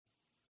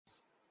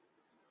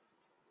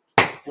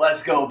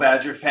Let's go,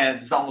 Badger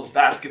fans. It's almost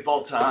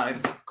basketball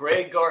time.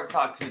 Greg Gard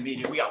talked to the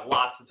media. We got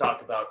lots to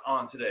talk about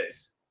on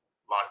today's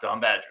Locked On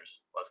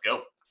Badgers. Let's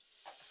go.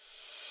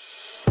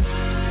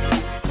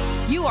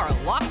 You are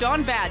Locked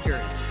On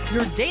Badgers,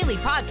 your daily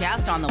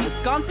podcast on the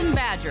Wisconsin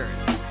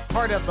Badgers.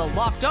 Part of the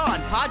Locked On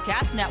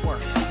Podcast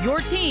Network, your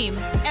team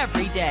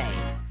every day.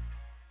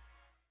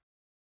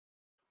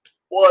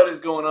 What is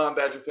going on,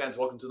 Badger fans?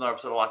 Welcome to another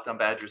episode of Locked On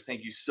Badgers.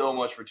 Thank you so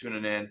much for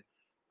tuning in.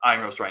 I'm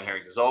your host, Ryan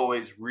Herrings. As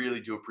always, really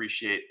do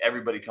appreciate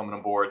everybody coming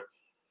aboard.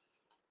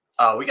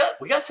 We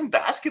got some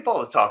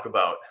basketball to talk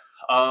about.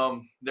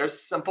 There's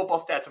some football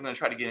stats I'm going to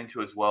try to get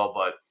into as well,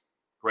 but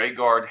Greg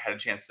Gard had a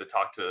chance to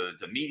talk to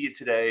the media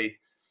today.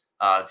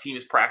 Team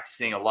is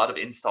practicing, a lot of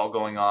install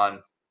going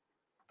on,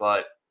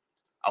 but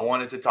I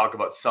wanted to talk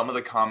about some of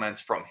the comments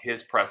from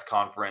his press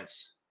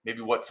conference,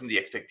 maybe what some of the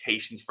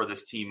expectations for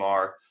this team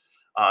are.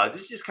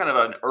 This is just kind of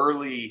an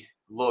early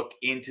look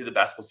into the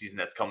basketball season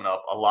that's coming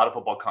up. A lot of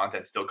football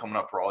content still coming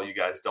up for all you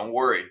guys. Don't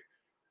worry.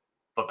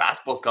 But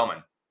basketball's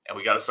coming, and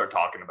we got to start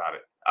talking about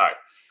it. All right.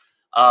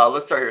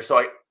 Let's start here.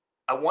 So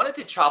I wanted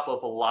to chop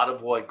up a lot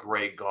of what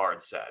Greg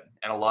Gard said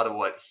and a lot of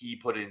what he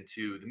put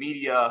into the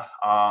media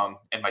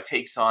and my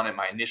takes on it,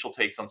 my initial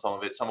takes on some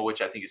of which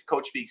I think is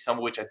coach speak, some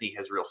of which I think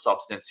has real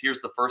substance.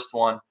 Here's the first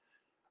one.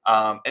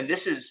 And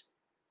this is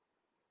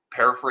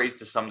paraphrased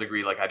to some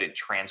degree, like I didn't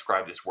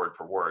transcribe this word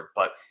for word,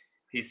 but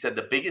he said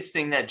the biggest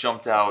thing that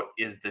jumped out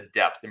is the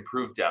depth.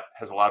 Improved depth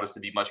has allowed us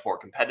to be much more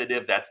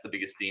competitive. That's the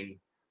biggest thing.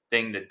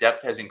 The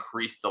depth has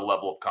increased the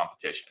level of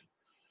competition.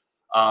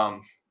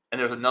 And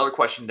there's another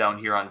question down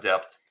here on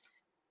depth.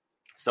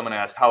 Someone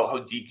asked, how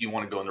deep do you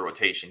want to go in the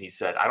rotation? He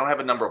said, I don't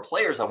have a number of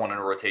players I want in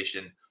a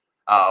rotation.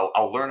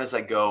 I'll learn as I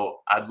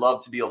go. I'd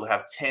love to be able to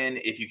have 10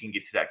 if you can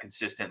get to that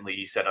consistently.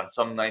 He said on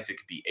some nights it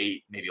could be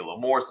 8, maybe a little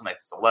more. Some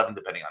nights it's 11,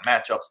 depending on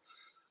matchups.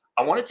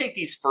 I want to take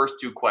these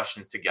first two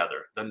questions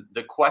together.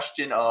 The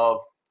question of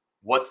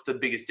what's the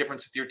biggest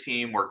difference with your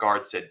team, where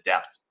Gard said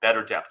depth,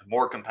 better depth,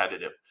 more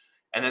competitive.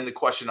 And then the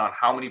question on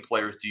how many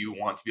players do you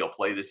want to be able to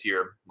play this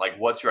year? Like,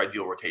 what's your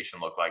ideal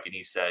rotation look like? And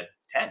he said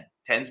 10.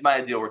 10's my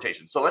ideal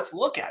rotation. So let's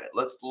look at it.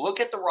 Let's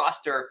look at the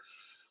roster.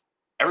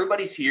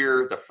 Everybody's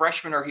here. The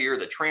freshmen are here.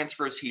 The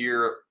transfers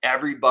here.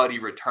 Everybody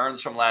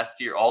returns from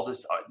last year. All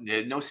this,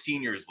 no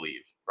seniors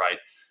leave, right?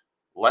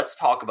 Let's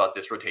talk about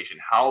this rotation.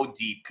 How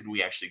deep could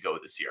we actually go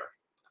this year?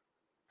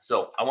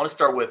 So I want to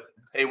start with,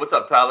 hey, what's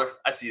up, Tyler?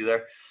 I see you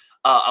there.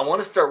 I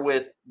want to start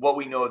with what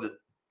we know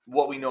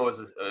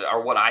is,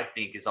 or what I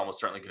think is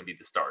almost certainly going to be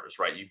the starters,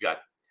 right? You've got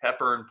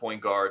Hepburn,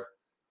 point guard,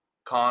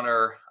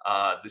 Connor,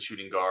 the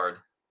shooting guard.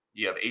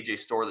 You have AJ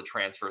Storr, the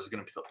transfer, is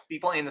going to be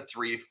playing the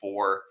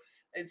 3-4.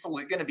 It's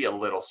going to be a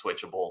little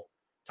switchable.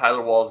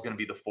 Tyler Wall is going to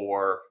be the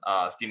 4.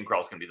 Steven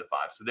Krall is going to be the 5.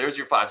 So there's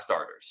your 5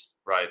 starters,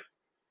 right?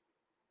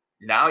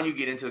 Now you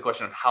get into the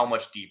question of how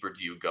much deeper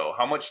do you go?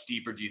 How much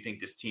deeper do you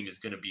think this team is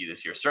going to be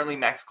this year? Certainly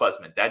Max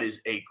Klesmit, that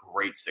is a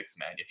great 6th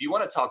man. If you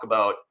want to talk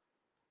about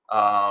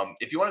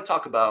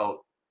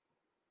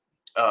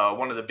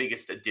one of the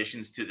biggest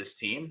additions to this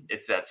team,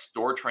 it's that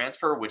Storr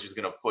transfer, which is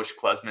going to push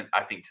Klesmit,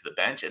 I think, to the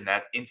bench, and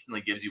that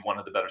instantly gives you one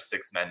of the better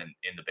 6 men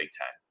in the Big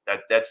Ten.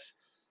 That's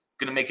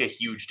going to make a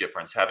huge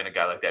difference, having a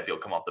guy like that be able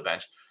to come off the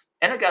bench,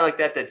 and a guy like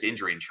that that's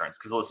injury insurance.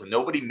 Because listen,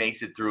 nobody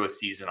makes it through a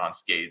season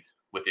unscathed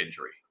with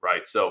injury,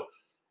 right? So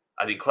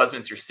I think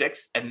Klesmit's your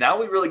 6th, and now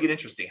we really get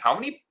interesting. How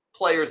many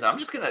players? And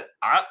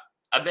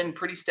I've been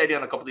pretty steady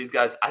on a couple of these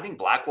guys. I think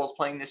Blackwell's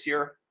playing this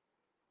year.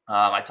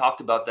 I talked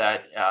about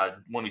that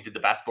when we did the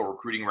basketball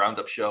recruiting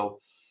roundup show.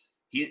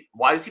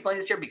 Why is he playing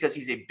this year? Because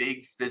he's a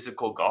big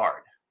physical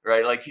guard,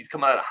 right? Like, he's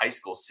coming out of high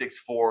school,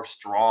 6'4",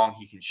 strong.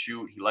 He can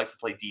shoot. He likes to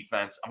play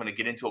defense. I'm going to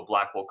get into a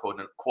Blackwell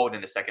quote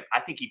in a second. I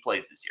think he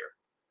plays this year.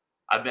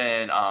 I've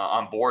been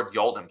on board.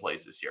 Yalden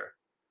plays this year.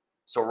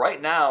 So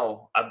right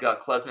now, I've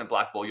got Klesmit,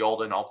 Blackwell,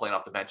 Yalden all playing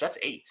off the bench. That's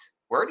 8.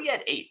 We're already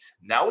at 8.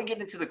 Now we get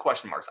into the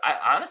question marks.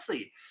 I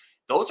honestly,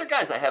 those are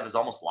guys I have as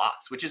almost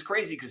locks, which is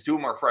crazy because 2 of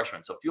them are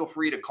freshmen. So feel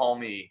free to call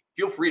me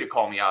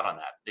out on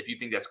that if you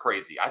think that's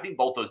crazy. I think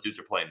both those dudes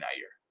are playing that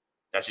year.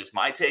 That's just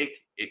my take.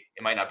 It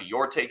might not be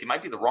your take. It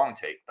might be the wrong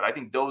take, but I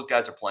think those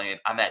guys are playing.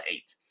 I'm at 8.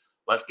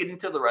 Let's get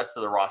into the rest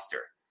of the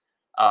roster.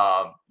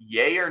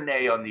 Yay or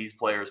nay on these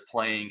players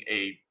playing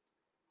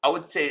I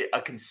would say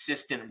a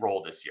consistent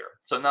role this year.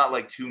 So not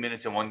like 2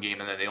 minutes in one game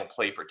and then they don't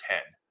play for 10,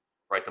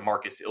 right? The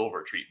Marcus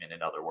Ilver treatment,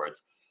 in other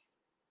words.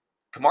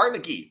 Kamari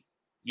McGee,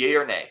 yay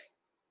or nay?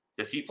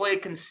 Does he play a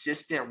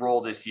consistent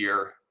role this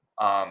year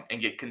and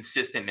get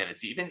consistent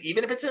minutes? Even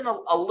if it's in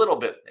a little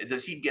bit,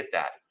 does he get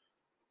that?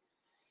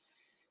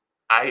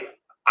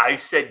 I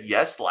said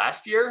yes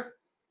last year.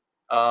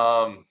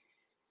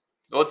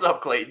 What's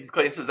up, Clayton?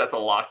 Clayton says that's a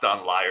Locked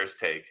On Liars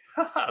take.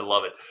 I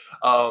love it.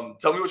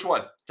 Tell me which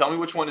one. Tell me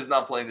which one is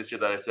not playing this year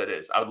that I said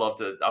is. I would love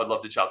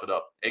to chop it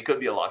up. It could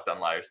be a Locked On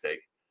Liars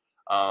take.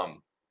 I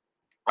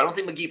don't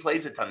think McGee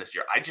plays a ton this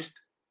year.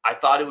 I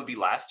thought it would be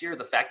last year.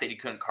 The fact that he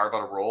couldn't carve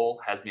out a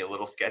role has me a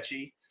little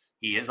sketchy.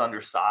 He is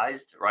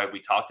undersized, right? We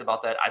talked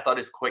about that. I thought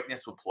his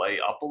quickness would play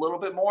up a little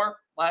bit more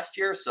last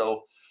year.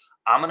 So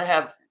I'm going to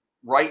have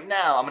right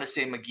now, I'm going to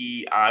say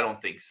McGee. I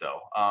don't think so.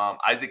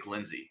 Isaac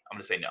Lindsay, I'm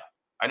going to say no.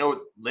 I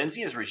know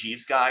Lindsay is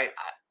Rajiv's guy.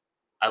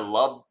 I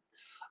love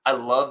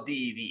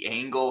the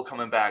angle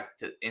coming back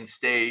to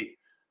in-state.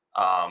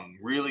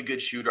 Really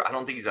good shooter. I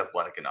don't think he's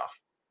athletic enough.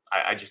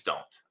 I just don't.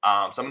 So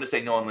I'm going to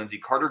say no on Lindsay.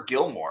 Carter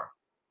Gilmore,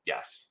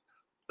 yes.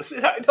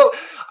 Listen,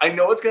 I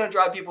know it's going to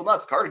drive people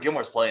nuts. Carter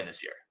Gilmore's playing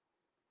this year.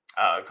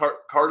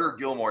 Carter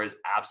Gilmore is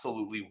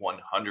absolutely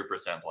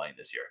 100% playing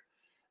this year.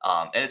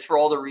 And it's for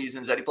all the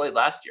reasons that he played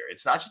last year.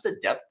 It's not just a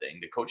depth thing.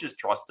 The coaches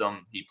trust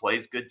him. He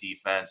plays good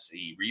defense.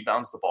 He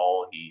rebounds the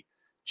ball. He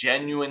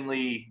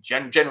generally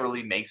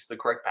makes the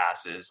correct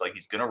passes. Like,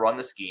 he's going to run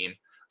the scheme.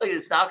 Like,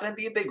 it's not going to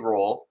be a big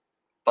role,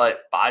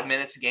 but 5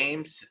 minutes a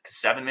game,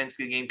 7 minutes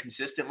a game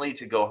consistently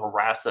to go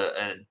harass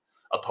an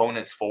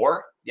opponent's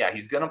 4. Yeah,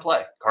 he's going to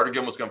play. Carter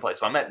Gilmore's going to play.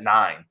 So I'm at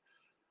 9.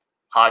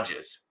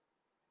 Hodges.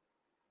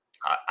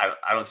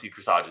 I don't see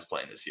Chris Hodges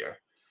playing this year.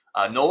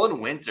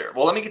 Nolan Winter.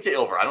 Well, let me get to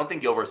Ilver. I don't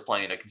think Ilver is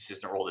playing a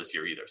consistent role this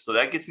year either. So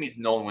that gets me to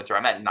Nolan Winter.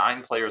 I'm at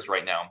 9 players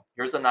right now.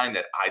 Here's the 9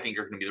 that I think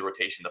are going to be the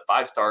rotation. The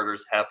 5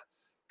 starters: Hep,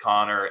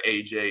 Connor,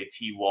 AJ,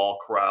 T-Wall,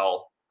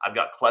 Corral. I've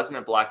got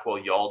Klesman, Blackwell,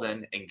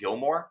 Yalden, and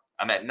Gilmore.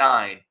 I'm at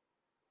 9.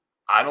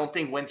 I don't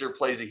think Winter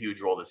plays a huge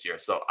role this year.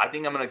 So I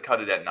think I'm going to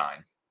cut it at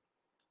 9.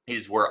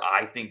 Is where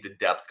I think the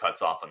depth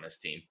cuts off on this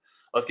team.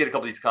 Let's get a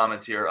couple of these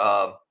comments here.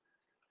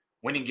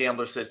 Winning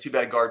Gambler says, too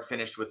bad Gard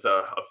finished with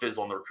a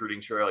fizzle on the recruiting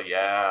trail.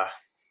 Yeah.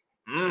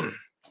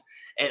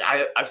 And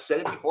I've said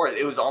it before.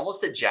 It was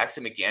almost the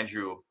Jackson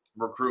McAndrew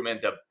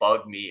recruitment that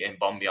bugged me and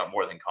bummed me out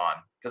more than Khan,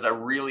 because I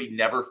really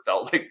never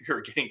felt like we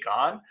were getting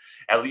Khan,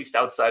 at least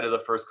outside of the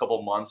first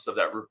couple months of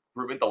that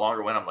recruitment. The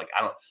longer went, I'm like,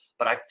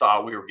 but I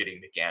thought we were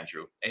getting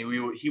McAndrew,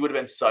 and he would have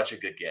been such a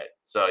good get.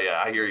 So,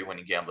 yeah, I hear you,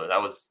 Winning Gambler.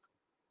 That was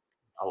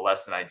a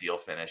less than ideal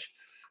finish.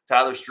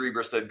 Tyler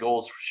Strieber said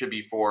goals should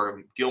be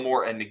for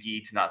Gilmore and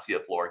McGee to not see the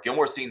floor.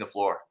 Gilmore's seeing the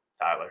floor,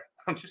 Tyler.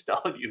 I'm just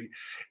telling you.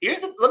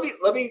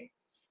 Let me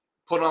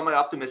put on my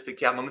optimistic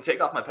cap. I'm going to take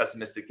off my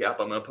pessimistic cap.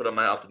 I'm going to put on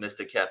my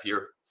optimistic cap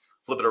here.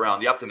 Flip it around.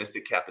 The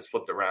optimistic cap is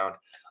flipped around.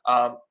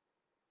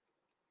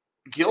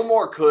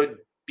 Gilmore could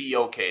be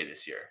okay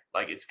this year.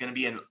 Like, it's going to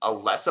be a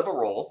less of a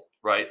role,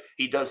 right?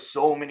 He does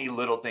so many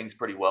little things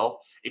pretty well.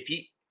 If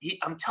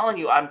I'm telling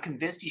you, I'm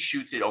convinced he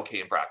shoots it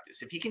okay in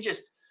practice. If he can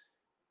just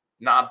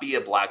not be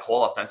a black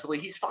hole offensively,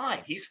 he's fine.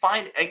 He's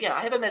fine. Again,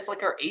 I have him as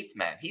like our 8th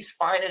man. He's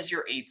fine as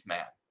your 8th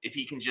man if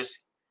he can just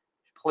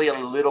play a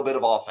little bit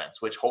of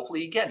offense, which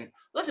hopefully, again,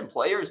 listen,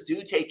 players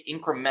do take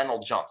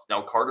incremental jumps.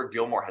 Now, Carter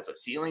Gilmore has a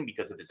ceiling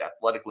because of his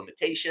athletic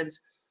limitations,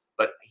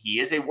 but he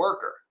is a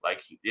worker.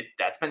 Like,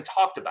 that's been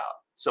talked about.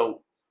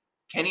 So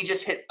can he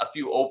just hit a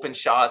few open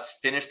shots,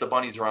 finish the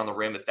bunnies around the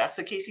rim? If that's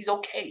the case, he's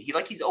okay.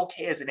 He's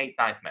okay as an 8th,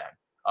 9th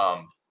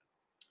man.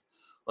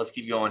 Let's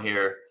keep going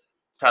here.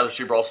 Tyler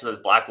Strieber also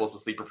says Blackwell's a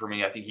sleeper for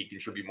me. I think he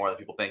contribute more than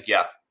people think.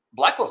 Yeah,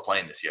 Blackwell's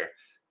playing this year.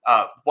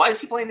 Why is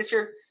he playing this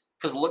year?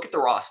 Because look at the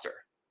roster,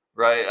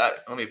 right?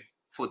 Let me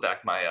flip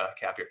back my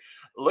cap here.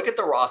 Look at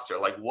the roster.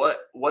 Like,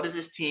 what does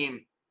this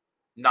team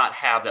not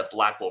have that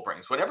Blackwell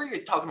brings? Whenever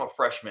you're talking about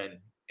freshmen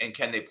and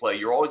can they play,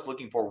 you're always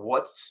looking for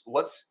what's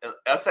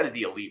outside of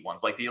the elite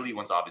ones. Like, the elite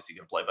ones obviously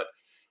can play, but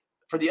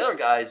for the other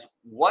guys,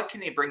 what can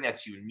they bring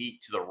that's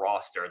unique to the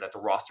roster that the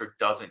roster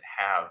doesn't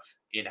have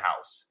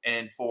in-house?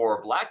 And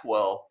for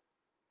Blackwell,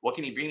 what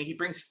can he bring? He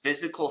brings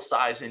physical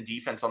size and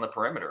defense on the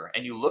perimeter.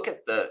 And you look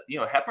at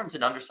Hepburn's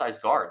an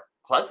undersized guard.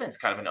 Klesman's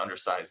kind of an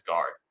undersized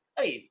guard.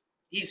 I mean,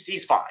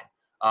 he's fine.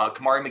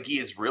 Kamari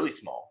McGee is really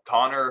small.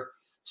 Connor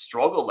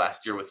struggled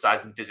last year with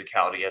size and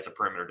physicality as a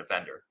perimeter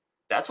defender.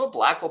 That's what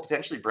Blackwell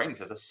potentially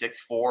brings as a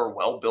 6'4",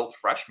 well-built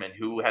freshman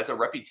who has a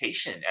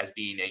reputation as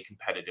being a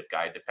competitive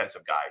guy, a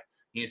defensive guy.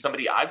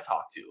 Somebody I've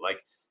talked to. Like,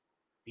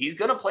 he's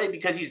going to play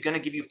because he's going to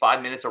give you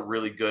 5 minutes of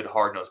really good,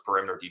 hard-nosed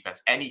perimeter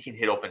defense, and he can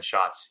hit open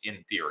shots in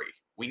theory.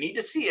 We need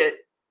to see it,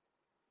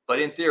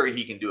 but in theory,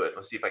 he can do it.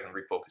 Let's see if I can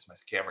refocus my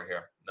camera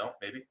here. No,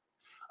 maybe.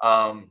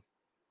 Now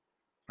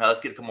let's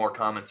get some more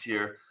comments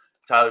here.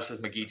 Tyler says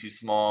McGee too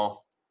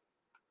small.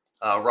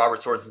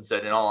 Robert Sorensen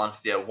said, in all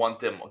honesty, I want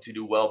them to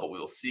do well, but we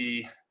will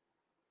see.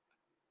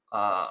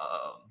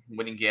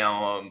 Winning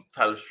game,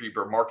 Tyler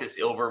Strieber, Marcus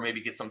Ilver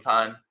maybe get some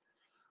time.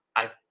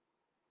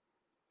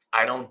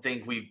 I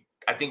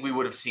think we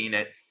would have seen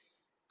it.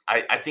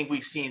 I think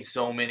we've seen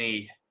so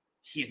many.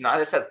 He's not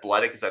as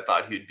athletic as I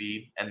thought he would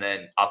be. And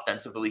then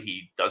offensively,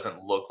 he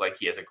doesn't look like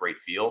he has a great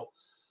feel.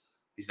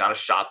 He's not a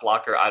shot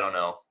blocker. I don't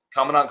know.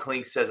 Commandant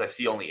Klink says, I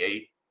see only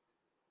 8.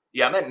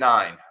 Yeah, I'm at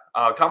 9.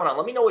 Commandant,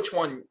 let me know which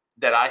one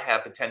that I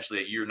have potentially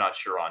that you're not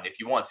sure on if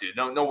you want to.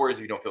 No worries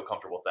if you don't feel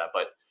comfortable with that.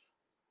 But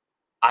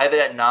I have it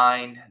at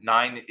 9.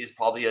 9 is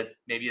probably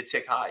maybe a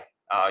tick high.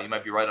 You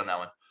might be right on that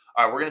one.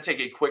 All right, we're going to take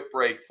a quick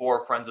break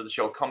for friends of the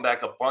show. Come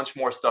back, a bunch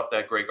more stuff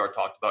that Greg Gard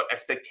talked about,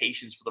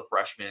 expectations for the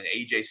freshman,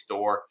 AJ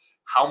Storr,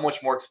 how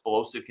much more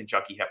explosive can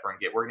Chucky Hepburn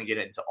get? We're going to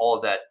get into all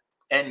of that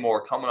and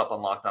more coming up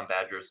on Locked On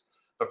Badgers.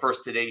 But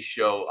first, today's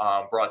show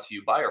brought to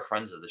you by our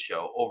friends of the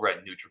show over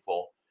at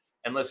Nutrafol.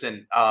 And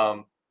listen,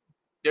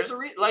 there's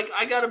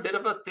I got a bit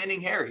of a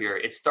thinning hair here.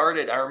 It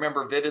started, I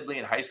remember vividly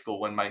in high school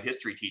when my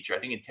history teacher, I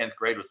think in 10th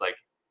grade, was like,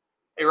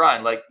 "Hey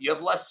Ryan, like you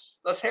have less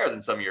hair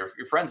than some of your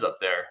friends up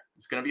there.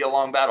 It's going to be a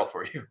long battle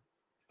for you."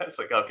 I was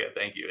like, "Okay,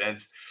 thank you." And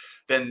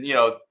then,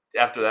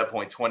 after that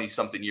point, 20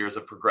 something years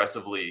of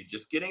progressively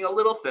just getting a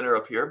little thinner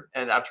up here.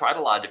 And I've tried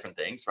a lot of different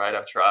things, right?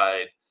 I've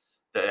tried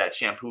that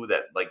shampoo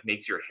that like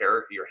makes your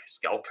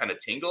scalp kind of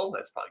tingle.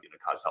 That's probably going to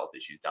cause health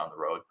issues down the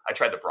road. I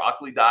tried the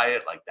broccoli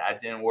diet, like that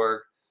didn't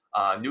work.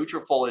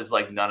 Nutrafol is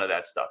like none of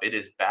that stuff. It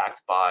is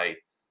backed by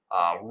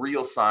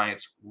real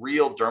science,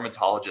 real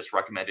dermatologist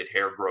recommended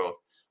hair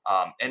growth.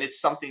 And it's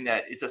something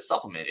that it's a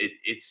supplement.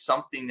 It's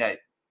something that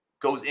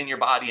goes in your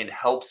body and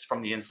helps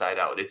from the inside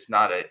out. It's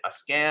not a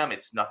scam.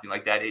 It's nothing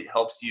like that. It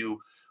helps you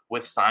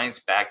with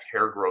science-backed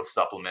hair growth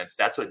supplements.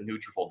 That's what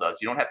Nutrafol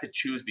does. You don't have to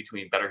choose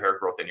between better hair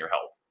growth and your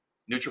health.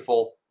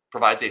 Nutrafol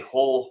provides a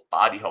whole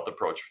body health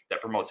approach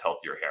that promotes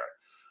healthier hair.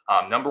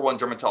 Number one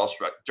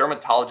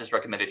dermatologist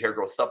recommended hair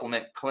growth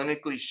supplement,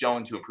 clinically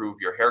shown to improve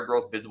your hair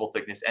growth, visible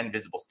thickness, and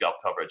visible scalp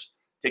coverage.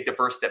 Take the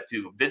first step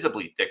to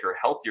visibly thicker,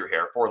 healthier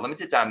hair. For a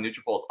limited time,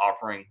 Nutrafol is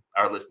offering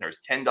our listeners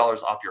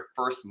 $10 off your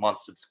first month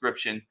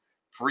subscription,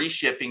 free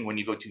shipping when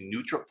you go to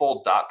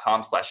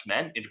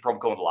Nutrafol.com/men, into promo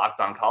code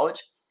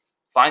LOCKEDONCollege.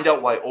 Find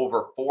out why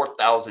over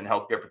 4,000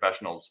 healthcare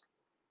professionals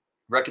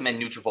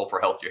recommend Nutrafol for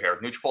healthier hair.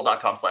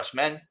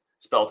 Nutrafol.com/men,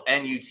 spelled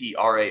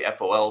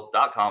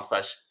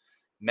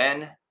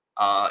Nutrafol.com/men.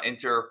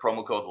 Enter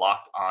promo code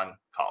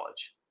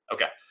LOCKEDONCollege.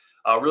 Okay.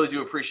 Really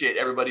do appreciate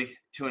everybody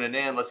tuning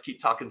in. Let's keep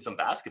talking some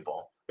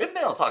basketball. We haven't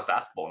been able to talk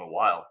basketball in a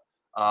while.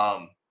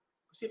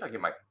 Let's see if I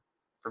can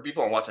for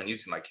people who watch on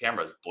YouTube, my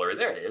camera is blurry.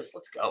 There it is.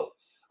 Let's go.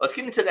 Let's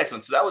get into the next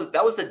one. So that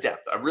was the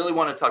depth. I really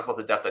want to talk about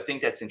the depth. I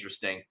think that's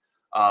interesting.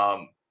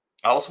 I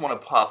also want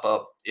to pop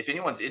up, if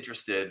anyone's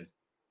interested,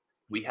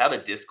 we have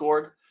a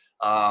Discord.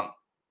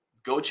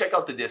 Go check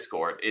out the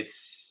Discord.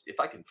 It's, if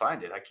I can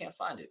find it, I can't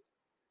find it.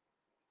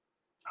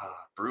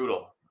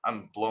 Brutal.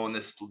 I'm blowing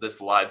this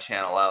live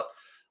channel out.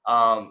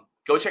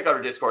 Go check out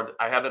our Discord.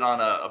 I have it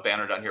on a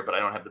banner down here, but I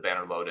don't have the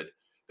banner loaded.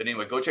 But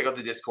anyway, go check out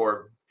the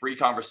Discord. Free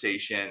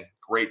conversation,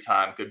 great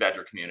time, good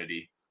Badger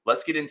community.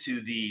 Let's get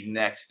into the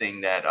next thing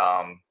that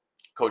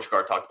Coach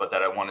Gard talked about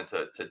that I wanted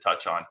to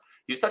touch on.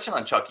 He was touching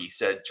on Chucky. He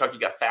said Chucky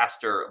got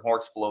faster, more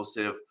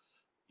explosive,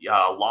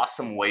 lost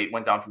some weight,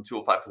 went down from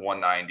 205 to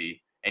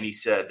 190. And he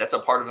said that's a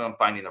part of him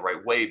finding the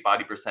right weight,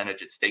 body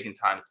percentage. It's taken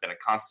time. It's been a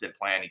constant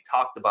plan. He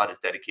talked about his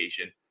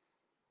dedication.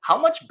 How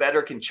much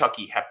better can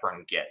Chucky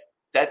Hepburn get?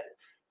 That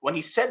when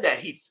he said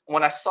that,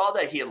 when I saw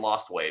that he had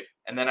lost weight,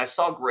 and then I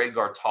saw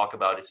Gard talk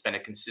about it's been a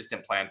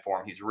consistent plan for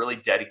him. He's really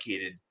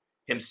dedicated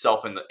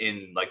himself in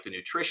like the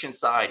nutrition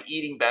side,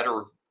 eating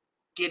better,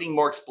 getting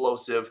more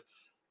explosive.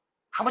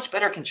 How much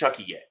better can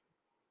Chucky get?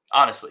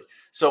 Honestly.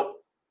 So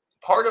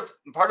part of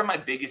my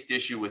biggest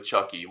issue with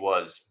Chucky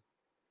was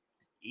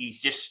he's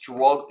just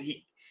struggled.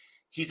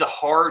 He's a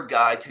hard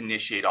guy to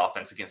initiate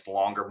offense against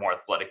longer, more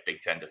athletic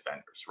Big Ten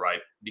defenders,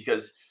 right?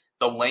 Because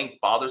the length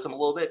bothers him a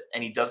little bit,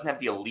 and he doesn't have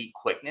the elite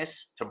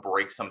quickness to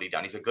break somebody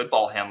down. He's a good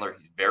ball handler.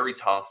 He's very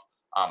tough.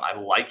 I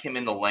like him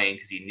in the lane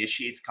because he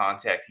initiates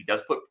contact. He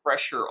does put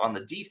pressure on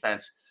the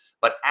defense,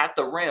 but at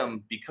the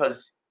rim,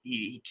 because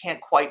he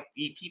can't quite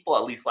beat people,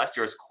 at least last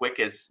year, as quick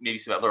as maybe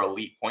some other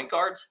elite point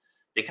guards.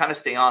 They kind of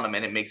stay on him,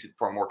 and it makes it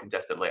for a more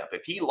contested layup.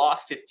 If he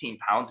lost 15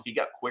 pounds, if he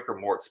got quicker,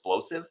 more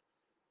explosive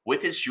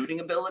with his shooting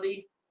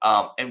ability,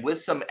 and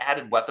with some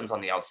added weapons on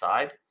the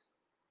outside,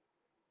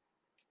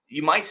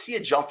 you might see a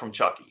jump from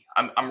Chucky.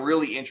 I'm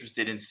really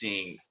interested in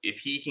seeing if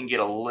he can get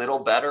a little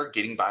better,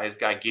 getting by his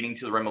guy, getting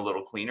to the rim a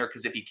little cleaner.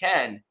 Because if he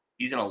can,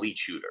 he's an elite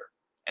shooter,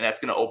 and that's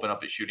going to open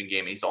up his shooting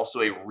game. And he's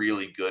also a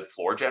really good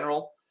floor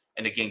general.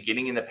 And again,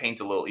 getting in the paint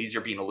a little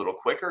easier, being a little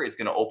quicker is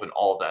going to open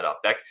all of that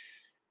up.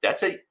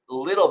 That's a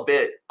little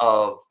bit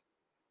of,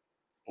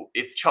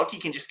 if Chucky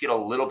can just get a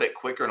little bit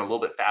quicker and a little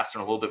bit faster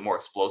and a little bit more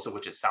explosive,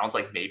 which it sounds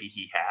like maybe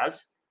he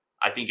has,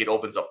 I think it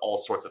opens up all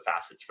sorts of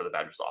facets for the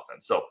Badgers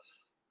offense. So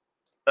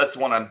that's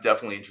one I'm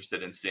definitely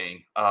interested in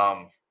seeing.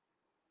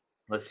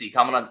 Let's see.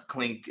 Comment on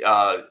Clink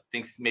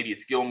thinks maybe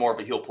it's Gilmore,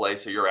 but he'll play.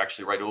 So you're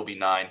actually right. It will be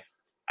 9.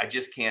 I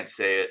just can't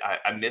say it.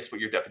 I miss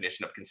what your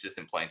definition of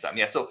consistent playing time.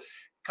 Yeah. So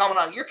comment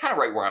on, you're kind of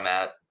right where I'm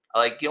at.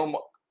 Like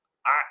Gilmore,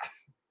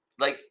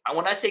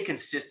 when I say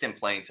consistent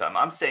playing time,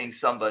 I'm saying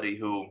somebody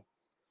who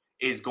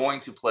is going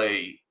to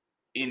play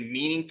in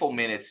meaningful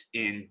minutes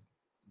in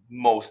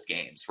most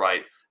games,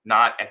 right?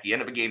 Not at the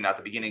end of a game, not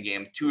the beginning of a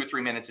game, 2 or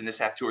 3 minutes in this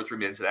half, 2 or 3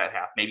 minutes in that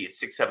half. Maybe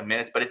it's 6-7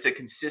 minutes, but it's a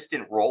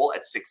consistent role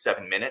at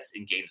 6-7 minutes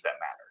in games that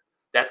matter.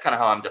 That's kind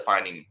of how I'm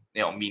defining,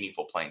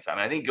 meaningful playing time.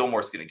 And I think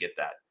Gilmore's going to get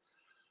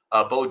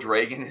that. Bo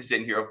Dragon is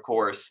in here, of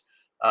course.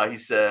 He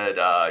said,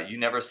 you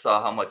never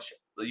saw how much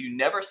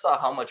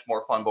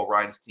more fun Bo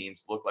Ryan's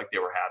teams looked like they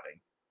were having.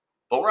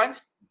 Bo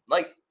Ryan's,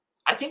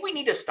 I think we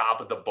need to stop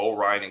with the Bo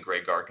Ryan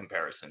and Gard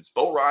comparisons.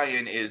 Bo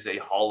Ryan is a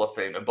Hall of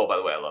Fame, and Bo, by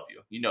the way, I love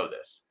you. You know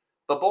this.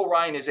 But Bo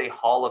Ryan is a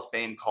Hall of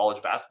Fame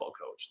college basketball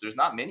coach. There's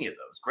not many of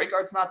those.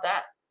 Gard's not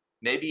that.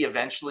 Maybe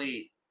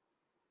eventually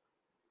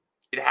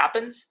it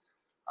happens.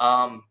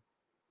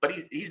 but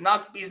he's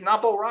not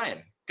Bo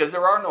Ryan, because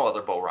there are no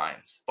other Bo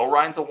Ryans. Bo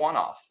Ryan's a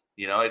one-off.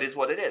 It is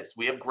what it is.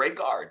 We have great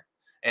Gard,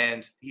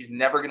 and he's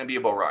never going to be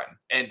a Bo Ryan.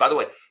 And by the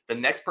way, the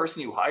next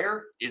person you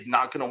hire is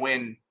not going to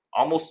win.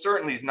 Almost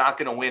certainly is not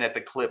going to win at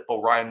the clip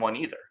Bo Ryan won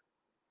either.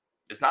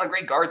 It's not a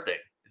great Gard thing.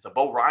 It's a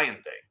Bo Ryan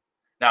thing.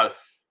 Now,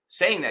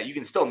 saying that, you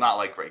can still not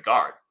like great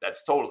Gard.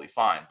 That's totally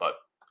fine. But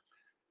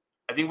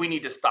I think we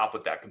need to stop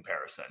with that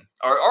comparison.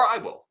 Or I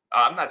will.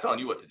 I'm not telling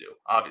you what to do,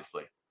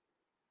 obviously.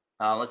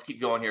 Let's keep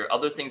going here.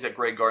 Other things that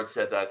Greg Gard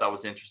said that I thought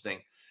was interesting.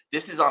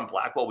 This is on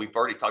Blackwell. We've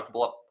already talked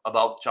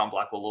about John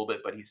Blackwell a little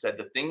bit, but he said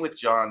the thing with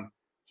John,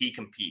 he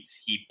competes,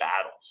 he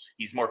battles.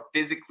 He's more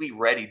physically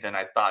ready than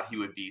I thought he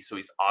would be. So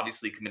he's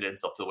obviously committed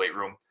himself to the weight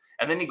room.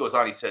 And then he goes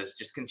on, he says,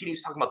 just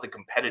continues talking about the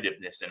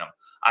competitiveness in him.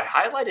 I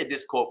highlighted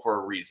this quote for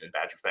a reason,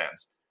 Badger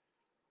fans.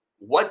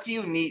 What do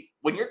you need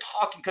when you're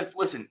talking? Because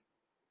listen,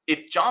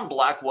 if John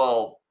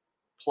Blackwell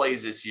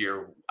plays this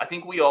year, I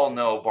think we all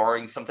know,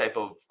 barring some type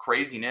of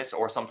craziness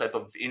or some type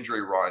of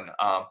injury run,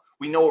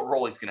 we know what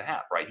role he's going to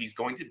have, right? He's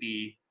going to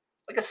be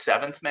like a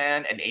seventh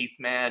man, an eighth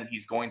man.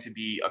 He's going to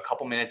be a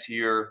couple minutes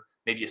here,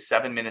 maybe a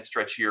 7-minute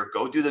stretch here,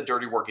 go do the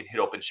dirty work and hit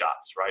open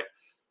shots, right?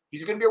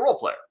 He's going to be a role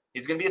player.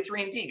 He's going to be a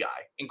 3-and-D guy.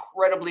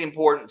 Incredibly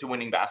important to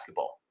winning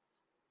basketball.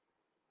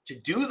 To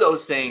do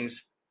those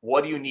things,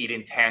 what do you need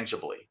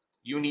intangibly?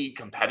 You need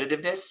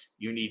competitiveness.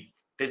 You need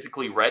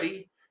physically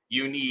ready.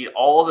 You need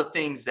all the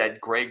things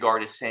that Greg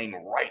Gard is saying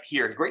right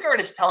here. Greg Gard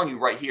is telling you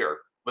right here,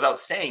 without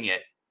saying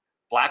it,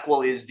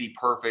 Blackwell is the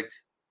perfect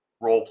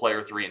role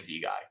player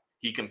 3-and-D guy.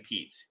 He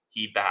competes.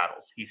 He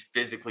battles. He's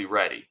physically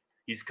ready.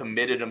 He's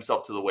committed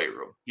himself to the weight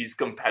room. He's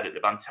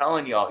competitive. I'm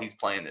telling y'all, he's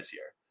playing this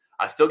year.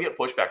 I still get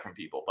pushback from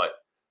people, but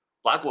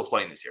Blackwell's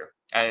playing this year.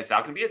 And it's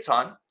not going to be a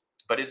ton,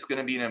 but it's going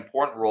to be an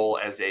important role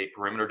as a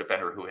perimeter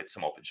defender who hits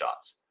some open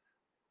shots.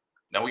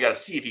 Now, we got to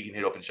see if he can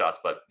hit open shots,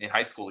 but in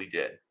high school he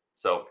did.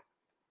 So,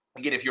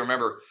 again, if you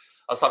remember,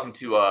 I was talking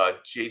to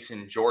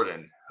Jason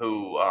Jordan,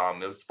 who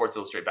was Sports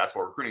Illustrated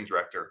basketball recruiting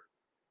director.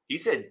 He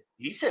said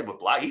with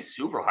he's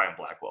super high on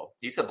Blackwell.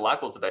 He said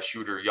Blackwell's the best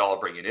shooter y'all are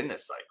bringing in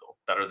this cycle,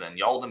 better than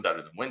Yalden,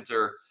 better than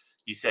Winter.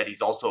 He said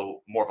he's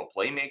also more of a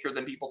playmaker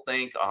than people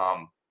think.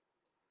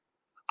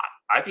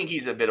 I think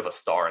he's a bit of a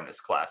star in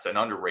this class, an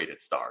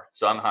underrated star.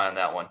 So I'm high on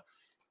that one.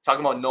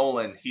 Talking about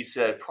Nolan, he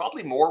said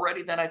probably more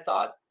ready than I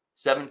thought.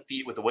 7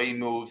 feet with the way he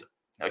moves.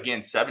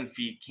 Again, 7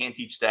 feet, can't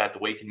teach that. The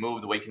way he can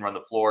move, the way he can run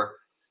the floor.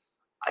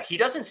 He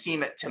doesn't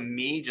seem, to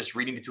me, just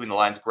reading between the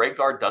lines, Greg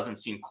Gard doesn't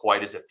seem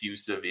quite as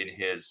effusive in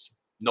his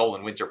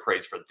Nolan Winter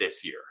praise for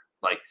this year.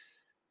 Like,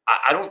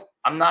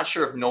 I'm not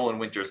sure if Nolan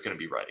Winter is going to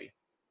be ready.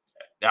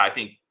 Now, I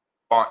think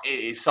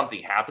if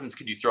something happens,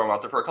 could you throw him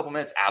out there for a couple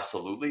minutes?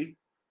 Absolutely.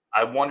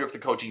 I wonder if the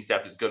coaching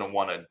staff is going to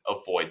want to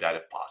avoid that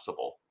if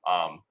possible.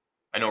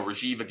 I know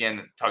Rajiv,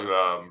 again, talking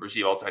about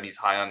Rajiv all the time, he's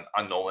high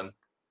on Nolan.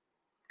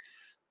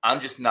 I'm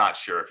just not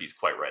sure if he's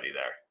quite ready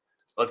there.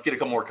 Let's get a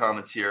couple more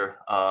comments here.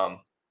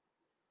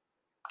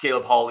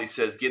 Caleb Hawley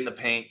says, get in the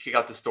paint, kick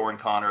out to Store and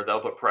Connor.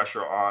 They'll put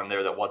pressure on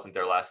there that wasn't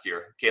there last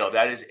year. Caleb,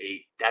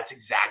 that's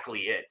exactly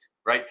it,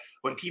 right?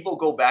 When people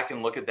go back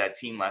and look at that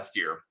team last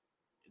year,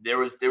 there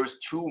was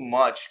too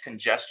much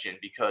congestion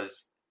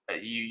because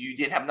you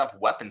didn't have enough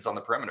weapons on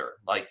the perimeter.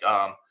 Like,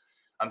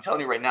 I'm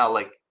telling you right now,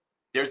 like,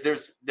 there's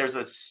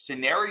a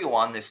scenario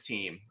on this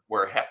team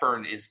where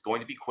Hepburn is going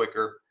to be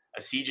quicker.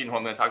 Asijan, who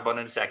I'm going to talk about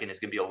in a second, is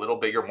going to be a little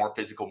bigger, more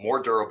physical,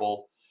 more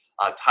durable.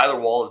 Tyler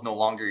Wall is no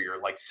longer your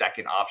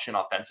second option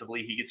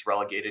offensively. He gets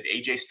relegated.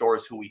 AJ Storr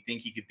is who we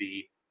think he could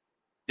be.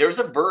 There's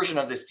a version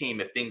of this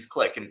team if things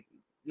click, and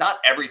not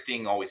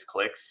everything always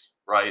clicks,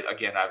 right?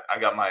 Again, I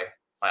got my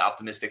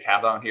optimistic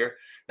hat on here.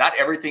 Not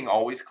everything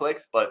always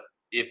clicks, but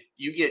if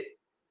you get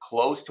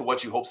close to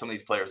what you hope some of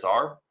these players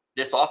are,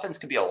 this offense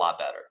could be a lot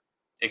better.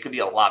 It could be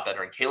a lot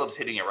better. And Caleb's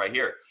hitting it right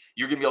here.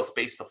 You're going to be able to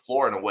space the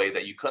floor in a way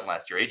that you couldn't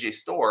last year. AJ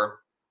Storr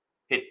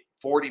hit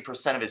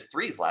 40% of his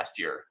threes last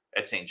year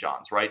at St.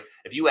 John's, right?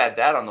 If you add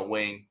that on the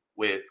wing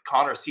with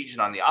Connor Asijan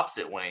on the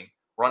opposite wing,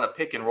 run a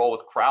pick and roll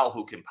with Crowell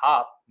who can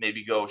pop,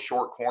 maybe go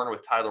short corner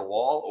with Tyler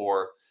Wall,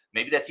 or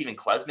maybe that's even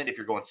Klesmit if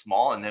you're going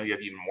small, and then you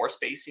have even more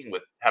spacing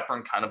with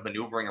Hepburn kind of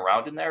maneuvering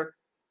around in there.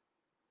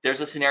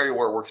 There's a scenario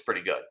where it works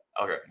pretty good.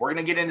 Okay, we're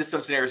going to get into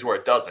some scenarios where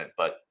it doesn't,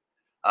 but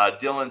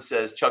Dylan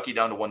says Chucky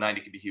down to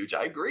 190 could be huge.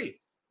 I agree.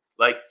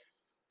 Like,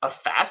 a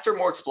faster,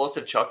 more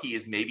explosive Chucky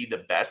is maybe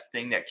the best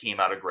thing that came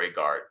out of Greg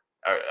Gard.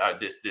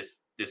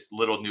 This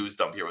little news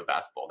dump here with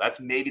basketball. That's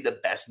maybe the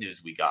best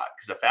news we got,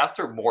 because a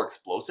faster, more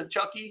explosive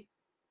Chucky,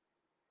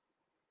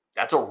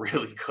 that's a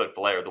really good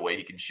player, the way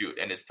he can shoot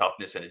and his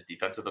toughness and his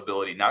defensive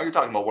ability. Now you're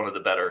talking about one of the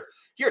better,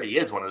 he already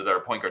is one of the better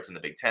point guards in the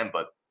Big Ten,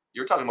 but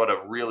you're talking about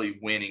a really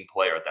winning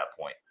player at that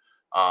point.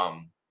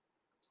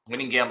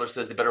 Winning Gambler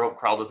says they better hope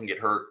Crowell doesn't get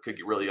hurt. Could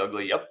get really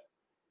ugly. Yep.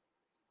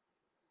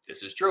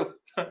 This is true.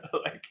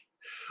 Like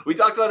we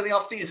talked about in the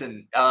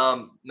offseason,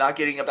 not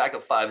getting a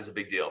backup 5 is a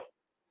big deal.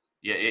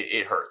 Yeah,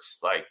 it hurts.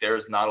 Like,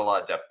 there's not a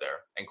lot of depth there.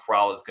 And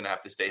Crowell is going to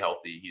have to stay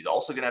healthy. He's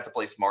also going to have to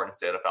play smart and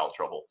stay out of foul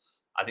trouble.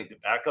 I think the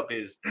backup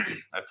is,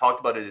 I've talked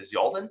about it, is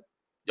Yalden.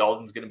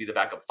 Yalden's going to be the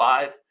backup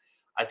 5.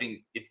 I think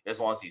as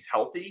long as he's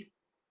healthy,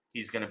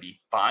 he's going to be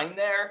fine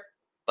there,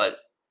 but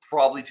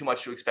probably too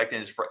much to expect in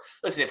his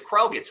listen, if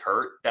Krell gets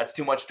hurt, that's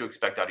too much to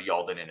expect out of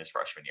Yalden in his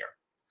freshman year.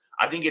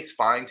 I think it's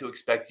fine to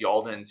expect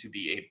Yalden to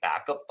be a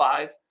backup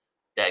 5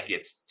 that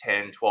gets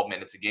 10, 12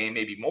 minutes a game,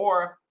 maybe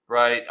more,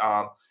 right?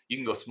 You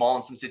can go small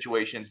in some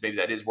situations. Maybe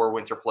that is where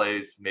Winter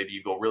plays. Maybe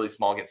you go really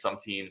small against some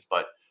teams.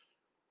 But,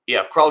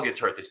 yeah, if Krell gets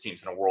hurt, this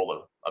team's in a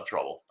world of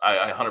trouble.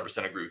 I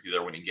 100% agree with you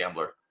there, Winning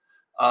Gambler.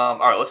 All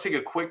right, let's take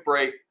a quick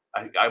break.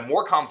 I have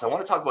more comments. I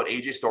want to talk about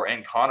AJ Storr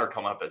and Connor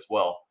coming up as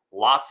well.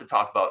 Lots to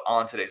talk about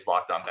on today's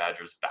Locked On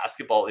Badgers.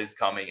 Basketball is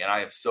coming, and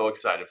I am so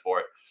excited for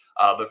it.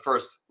 But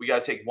first, we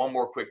got to take one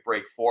more quick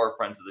break for our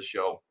friends of the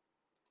show.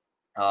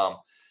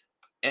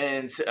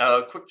 And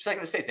a quick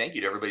second to say thank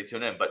you to everybody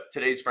tuning in. But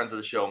today's friends of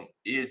the show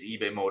is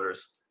eBay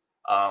Motors.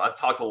 I've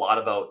talked a lot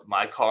about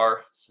my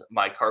car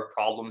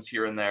problems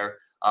here and there.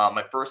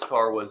 My first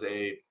car was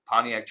a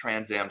Pontiac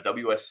Trans Am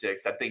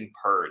WS6. That thing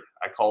purred.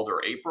 I called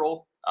her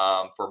April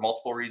for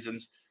multiple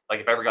reasons.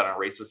 Like if I ever got in a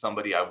race with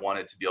somebody, I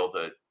wanted to be able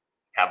to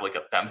have like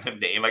a feminine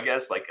name, I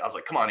guess. Like I was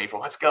like, come on,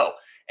 April, let's go.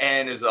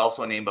 And it was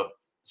also a name of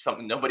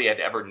something nobody had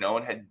ever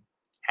known had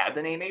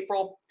the name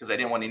April, because I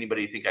didn't want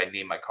anybody to think I'd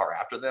named my car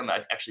after them. I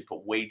actually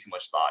put way too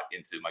much thought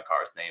into my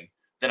car's name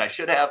than I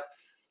should have.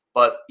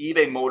 But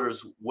eBay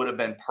Motors would have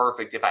been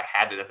perfect if I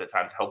had it at the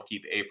time to help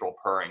keep April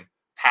purring.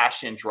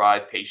 Passion,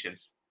 drive,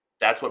 patience.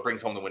 That's what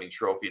brings home the winning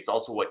trophy. It's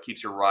also what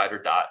keeps your ride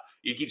or die.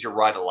 It keeps your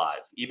ride alive.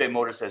 eBay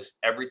Motors has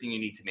everything you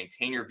need to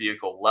maintain your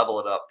vehicle, level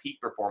it up,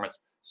 peak performance,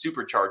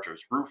 superchargers,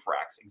 roof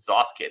racks,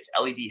 exhaust kits,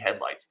 LED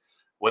headlights.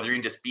 Whether you're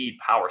into speed,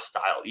 power,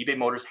 style, eBay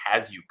Motors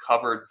has you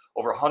covered.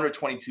 Over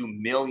 122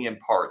 million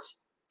parts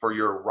for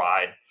your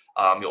ride.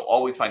 You'll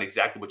always find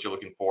exactly what you're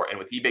looking for. And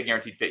with eBay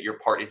Guaranteed Fit, your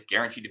part is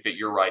guaranteed to fit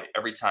your ride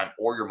every time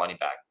or your money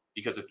back.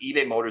 Because with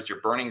eBay Motors,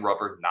 you're burning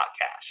rubber, not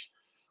cash.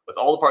 With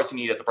all the parts you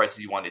need at the prices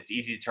you want, it's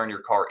easy to turn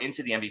your car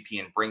into the MVP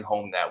and bring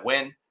home that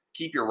win.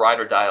 Keep your ride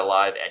or die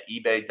alive at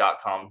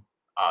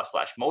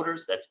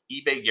ebay.com/motors. That's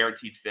eBay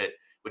Guaranteed Fit,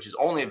 which is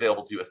only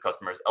available to U.S.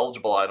 customers.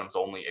 Eligible items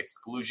only.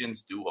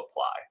 Exclusions do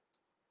apply.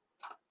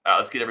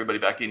 Let's get everybody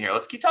back in here.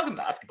 Let's keep talking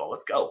basketball.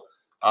 Let's go.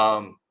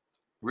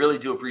 Really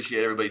do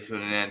appreciate everybody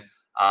tuning in.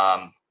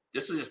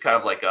 This was just kind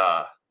of like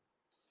a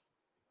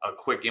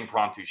quick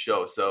impromptu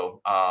show.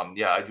 So,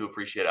 yeah, I do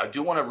appreciate it. I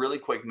do want to really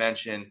quick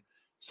mention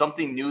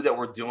something new that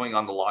we're doing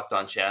on the Locked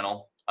On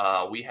channel.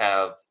 We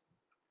have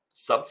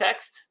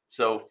subtext.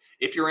 So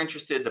if you're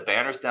interested, the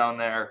banner's down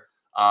there.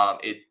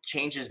 It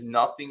changes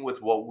nothing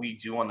with what we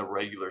do on the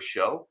regular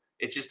show.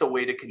 It's just a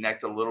way to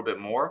connect a little bit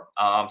more.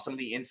 Some of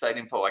the inside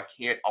info I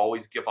can't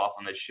always give off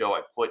on this show,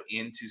 I put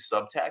into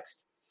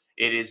subtext.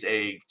 It is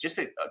just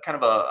a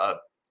kind of a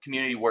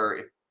community where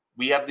if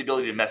we have the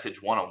ability to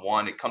message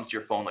one-on-one, it comes to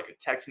your phone like a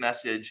text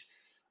message.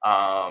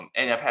 And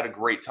I've had a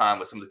great time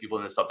with some of the people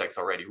in the subtext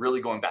already,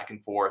 really going back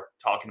and forth,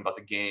 talking about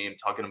the game,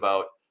 talking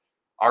about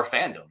our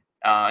fandom.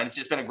 And it's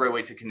just been a great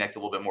way to connect a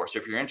little bit more. So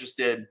if you're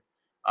interested,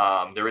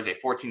 there is a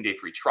 14-day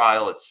free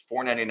trial. It's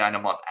 $4.99 a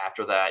month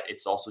after that.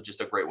 It's also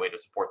just a great way to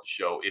support the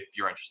show if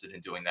you're interested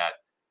in doing that.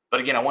 But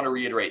again, I want to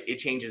reiterate, it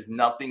changes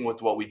nothing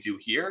with what we do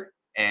here.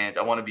 And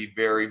I want to be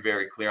very,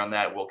 very clear on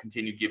that. We'll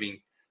continue giving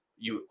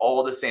you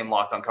all the same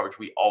Locked On coverage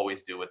we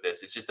always do with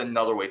this. It's just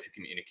another way to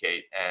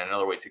communicate and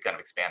another way to kind of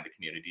expand the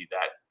community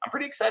that I'm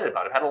pretty excited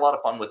about. I've had a lot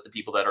of fun with the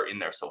people that are in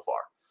there so far.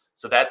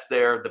 So that's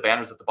there. The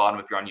banner's at the bottom.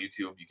 If you're on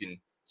YouTube, you can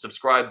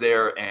subscribe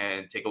there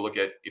and take a look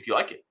at if you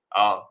like it.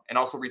 And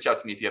also reach out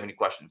to me if you have any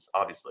questions,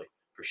 obviously,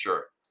 for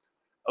sure.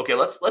 Okay,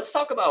 let's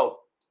talk about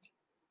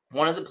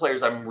one of the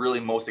players I'm really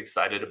most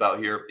excited about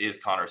here is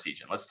Connor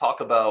Sejan. Let's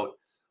talk about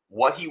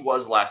what he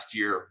was last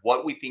year,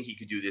 what we think he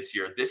could do this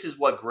year. This is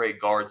what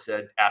Gard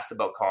said, asked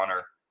about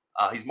Connor.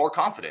 He's more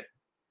confident.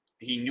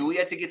 He knew he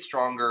had to get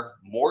stronger,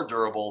 more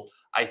durable.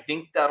 I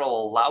think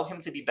that'll allow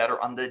him to be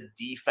better on the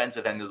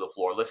defensive end of the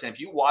floor. Listen, if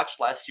you watched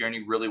last year and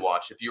you really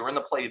watched, if you were in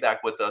the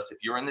playback with us, if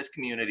you're in this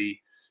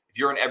community, if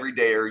you're an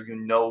everydayer, you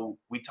know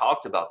we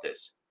talked about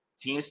this.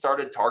 Teams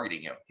started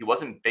targeting him. He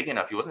wasn't big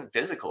enough. He wasn't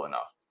physical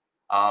enough.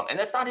 And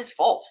that's not his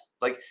fault.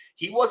 Like,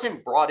 he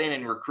wasn't brought in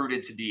and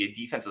recruited to be a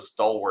defensive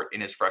stalwart in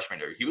his freshman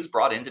year. He was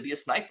brought in to be a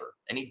sniper,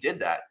 and he did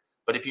that.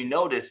 But if you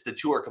notice, the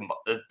two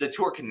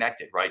are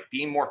connected, right?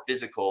 Being more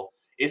physical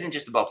isn't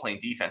just about playing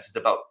defense. It's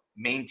about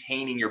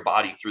maintaining your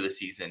body through the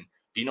season,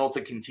 being able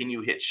to continue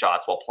hit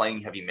shots while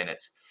playing heavy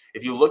minutes.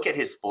 If you look at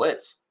his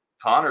splits,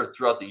 Connor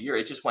throughout the year,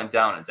 it just went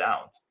down and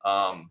down.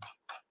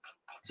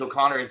 So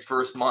Connor, his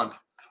first month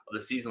of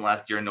the season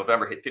last year in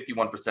November, hit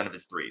 51% of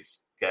his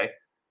threes, okay?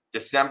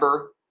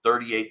 December,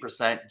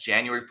 38%,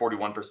 January,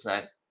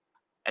 41%.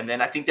 And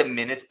then I think the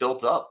minutes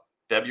built up.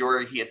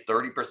 February, he hit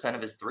 30%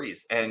 of his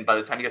threes. And by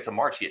the time he got to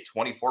March, he hit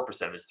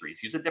 24% of his threes.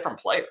 He was a different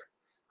player.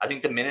 I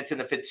think the minutes and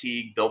the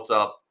fatigue built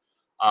up.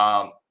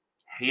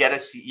 He had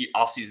a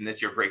offseason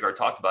this year, Gard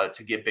talked about it,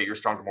 to get bigger,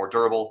 stronger, more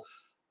durable.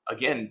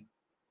 Again,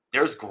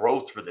 there's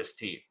growth for this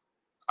team.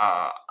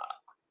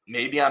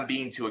 Maybe I'm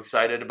being too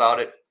excited about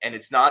it. And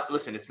it's not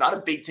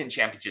a Big Ten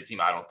championship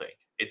team, I don't think.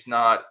 It's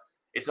not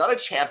It's not a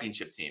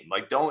championship team.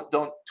 Like, don't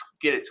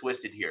get it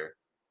twisted here.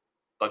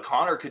 But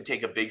Connor could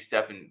take a big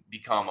step and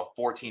become a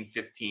 14,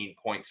 15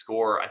 point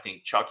scorer. I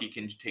think Chucky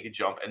can take a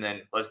jump. And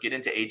then let's get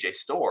into AJ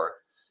Storr.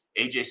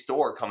 AJ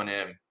Storr coming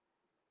in.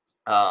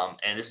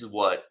 And this is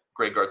what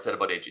Greg Gard said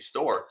about AJ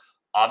Storr.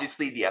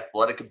 Obviously, the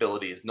athletic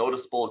ability is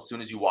noticeable as soon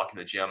as you walk in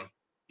the gym.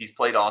 He's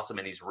played awesome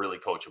and he's really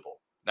coachable.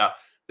 Now,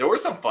 there were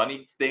some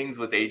funny things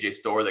with AJ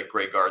Storr that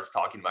Greg Gard's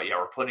talking about. Yeah,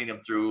 we're putting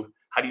him through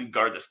how do you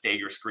guard the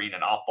stagger screen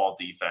and off-ball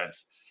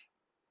defense.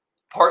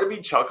 Part of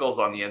me chuckles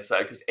on the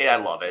inside because, I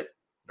love it,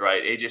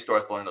 right? AJ Storr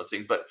has to learn those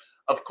things. But,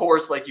 of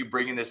course, like you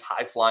bring in this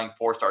high-flying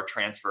four-star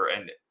transfer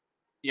and,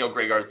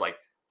 Greg Gard's like,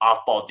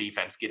 off-ball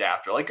defense, get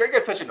after. Like, Greg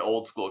Gard's such an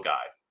old-school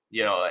guy,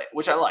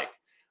 which I like.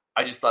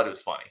 I just thought it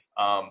was funny.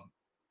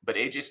 But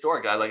AJ Storr,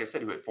 a guy, like I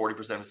said, who hit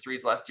 40% of his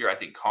threes last year. I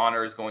think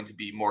Connor is going to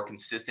be more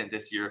consistent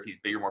this year if he's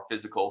bigger, more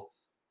physical.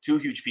 Two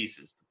huge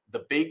pieces.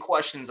 The big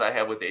questions I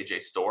have with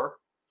AJ Storr,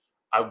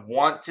 I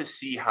want to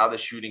see how the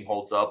shooting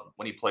holds up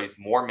when he plays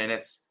more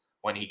minutes,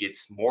 when he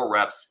gets more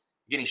reps.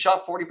 Again, he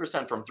shot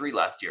 40% from three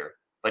last year,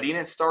 but he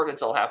didn't start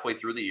until halfway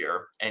through the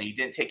year, and he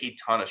didn't take a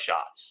ton of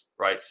shots,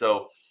 right?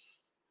 So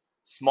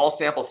small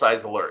sample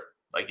size alert.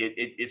 Like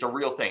it's a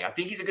real thing. I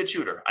think he's a good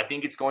shooter. I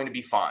think it's going to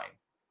be fine.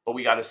 But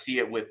we got to see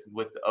it with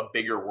a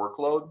bigger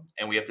workload,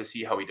 and we have to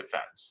see how he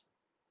defends.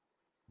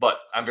 But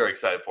I'm very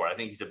excited for it. I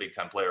think he's a Big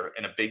Ten player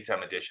and a Big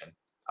Ten addition.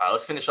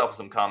 Let's finish off with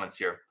some comments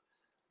here.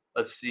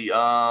 Let's see.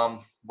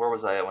 Where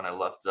was I at when I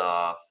left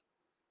off?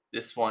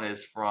 This one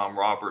is from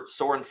Robert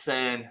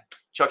Sorensen.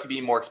 Chucky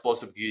being more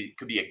explosive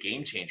could be a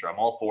game changer. I'm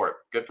all for it.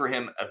 Good for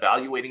him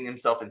evaluating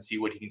himself and see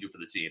what he can do for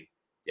the team.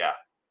 Yeah.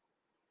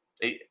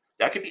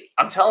 That could be.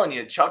 I'm telling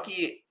you,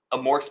 Chucky, a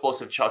more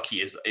explosive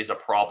Chucky is a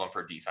problem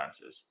for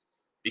defenses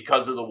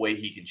because of the way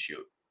he can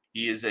shoot.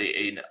 He is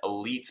an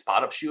elite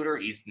spot-up shooter.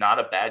 He's not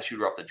a bad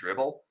shooter off the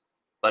dribble.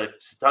 But if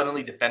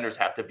suddenly defenders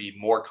have to be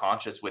more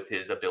conscious with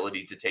his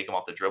ability to take him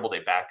off the dribble,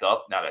 they back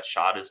up. Now that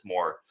shot is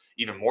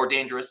even more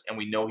dangerous, and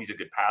we know he's a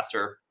good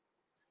passer.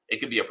 It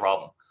could be a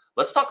problem.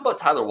 Let's talk about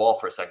Tyler Wall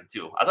for a second,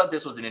 too. I thought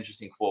this was an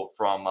interesting quote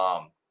from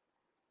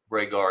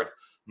Greg Gard.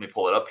 Let me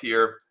pull it up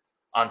here.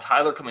 On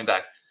Tyler coming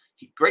back,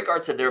 Greg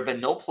Gard said there have been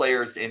no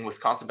players in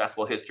Wisconsin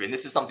basketball history, and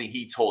this is something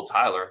he told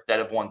Tyler, that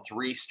have won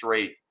three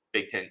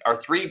Big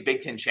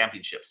Ten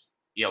championships.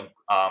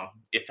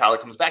 If Tyler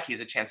comes back, he has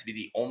a chance to be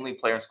the only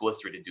player in school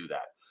history to do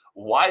that.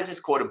 Why is this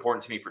quote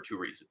important to me? For two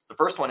reasons. The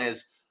first one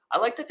is I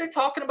like that they're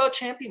talking about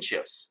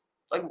championships.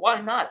 Like,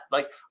 why not?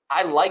 Like,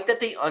 I like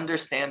that they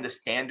understand the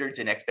standards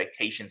and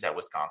expectations at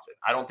Wisconsin.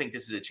 I don't think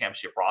this is a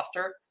championship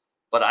roster,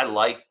 but I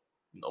like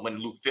when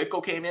Luke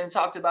Fickell came in and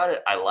talked about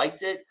it. I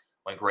liked it.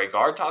 When Greg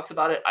Gard talks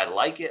about it, I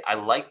like it. I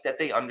like that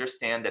they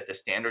understand that the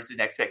standards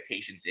and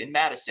expectations in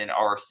Madison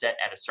are set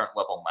at a certain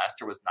level, and last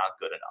year was not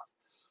good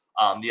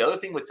enough. The other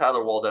thing with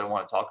Tyler Wall that I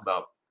want to talk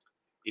about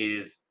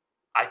is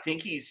I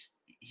think he's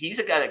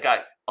a guy that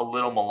got a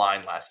little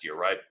maligned last year,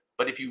 right?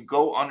 But if you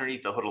go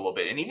underneath the hood a little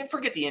bit and even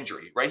forget the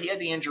injury, right? He had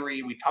the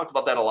injury. We talked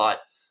about that a lot.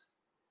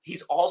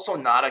 He's also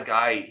not a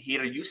guy. He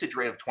had a usage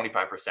rate of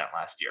 25%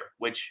 last year,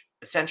 which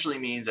essentially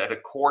means at a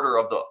quarter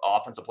of the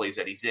offensive plays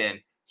that he's in,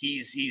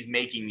 he's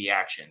making the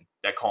action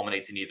that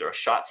culminates in either a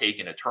shot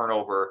taken, a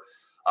turnover,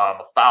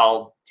 a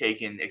foul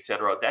taken,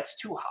 etc. That's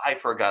too high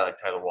for a guy like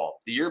Tyler Wall.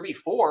 The year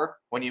before,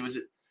 when he was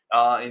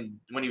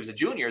a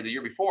junior, the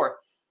year before,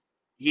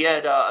 he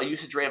had a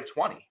usage rate of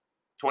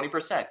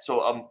 20%.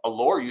 So a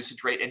lower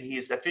usage rate, and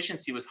his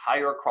efficiency was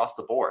higher across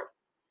the board.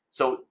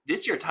 So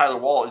this year, Tyler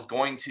Wall is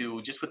going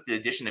to, just with the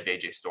addition of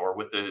AJ Storr,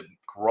 with the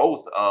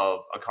growth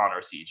of a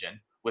Connor Seagen,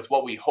 with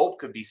what we hope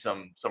could be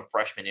some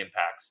freshman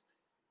impacts,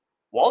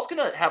 Wall's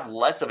going to have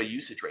less of a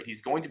usage rate.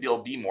 He's going to be able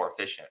to be more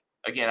efficient.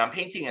 Again, I'm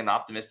painting an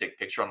optimistic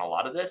picture on a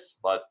lot of this,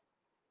 but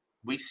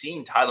we've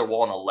seen Tyler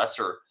Wall in a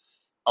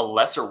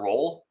lesser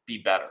role be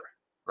better,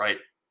 right?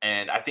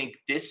 And I think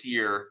this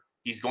year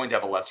he's going to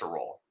have a lesser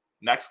role.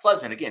 Max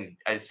Klesman, again,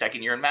 his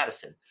second year in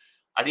Madison,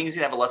 I think he's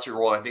going to have a lesser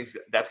role. I think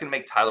that's going to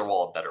make Tyler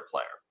Wall a better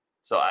player.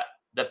 So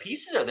the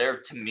pieces are there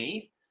to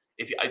me.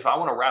 If I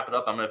want to wrap it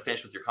up, I'm going to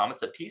finish with your comments.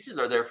 The pieces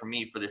are there for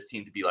me for this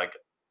team to be like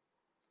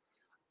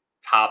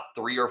top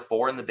 3 or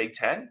 4 in the Big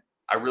Ten.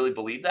 I really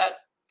believe that.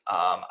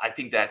 I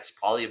think that's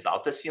probably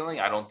about the ceiling.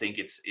 I don't think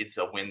it's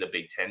a win the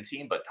Big Ten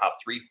team, but top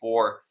 3,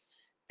 4,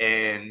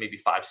 and maybe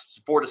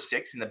 4 to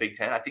 6 in the Big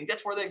Ten. I think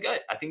that's where they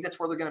get. I think that's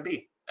where they're going to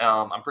be.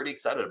 I'm pretty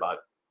excited about it.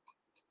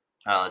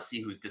 Let's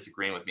see who's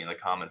disagreeing with me in the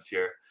comments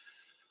here.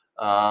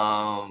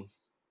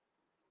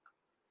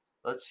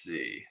 Let's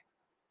see.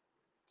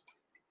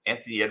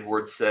 Anthony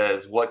Edwards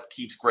says, "What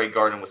keeps Greg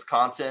Gard in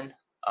Wisconsin?"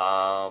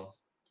 I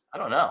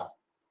don't know.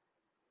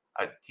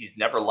 He's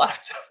never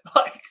left.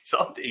 Like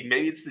something.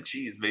 Maybe it's the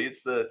cheese. Maybe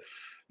it's the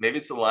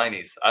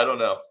Lineys. I don't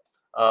know.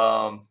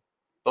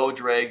 Bo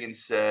Dragon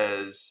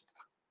says,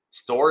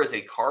 "Storr is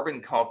a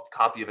carbon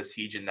copy of a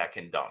Seagen that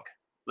can dunk."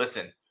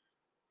 Listen,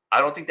 I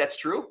don't think that's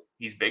true.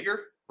 He's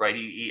bigger, right?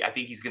 I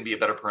think he's going to be a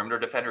better perimeter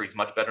defender. He's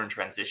much better in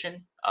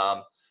transition.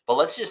 But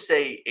let's just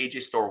say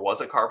AJ Storr was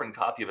a carbon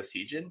copy of a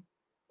Seagen.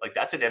 Like,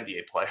 that's an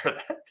NBA player,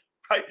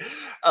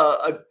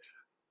 uh,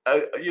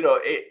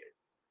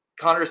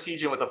 Connor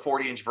Segan with a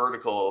 40-inch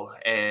vertical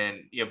and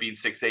being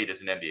 6'8"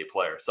 is an NBA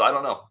player. So I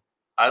don't know.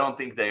 I don't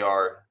think they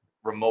are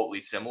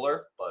remotely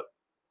similar, but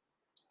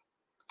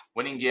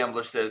Winning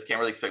Gambler says can't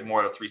really expect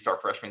more out of 3-star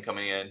freshman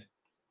coming in.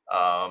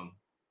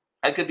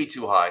 That could be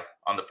too high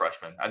on the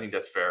freshman. I think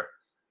that's fair.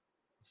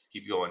 Let's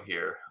keep going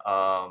here.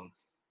 I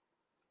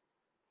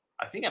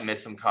think I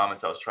missed some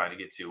comments I was trying to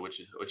get to,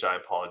 which I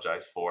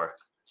apologize for.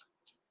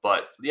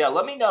 But yeah,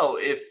 let me know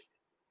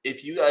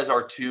if you guys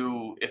are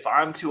if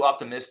I'm too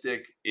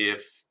optimistic,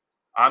 if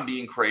I'm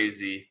being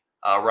crazy.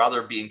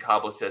 Rather being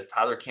Cabo says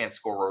Tyler can't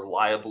score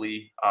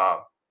reliably,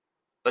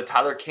 but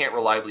Tyler can't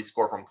reliably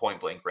score from point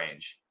blank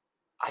range.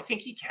 I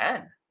think he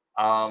can.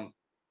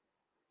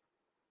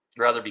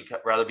 Rather be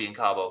in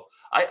Cabo.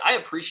 I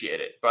appreciate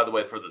it, by the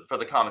way, for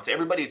the comments.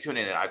 Everybody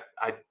tuning in, I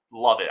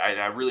love it.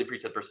 I really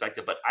appreciate the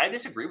perspective, but I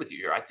disagree with you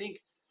here. I think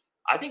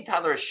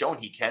Tyler has shown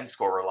he can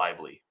score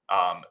reliably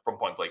from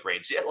point blank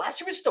range. Yeah,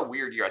 last year was just a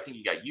weird year. I think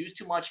he got used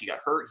too much. He got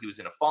hurt. He was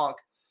in a funk.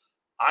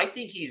 I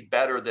think he's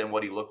better than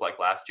what he looked like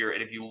last year.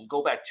 And if you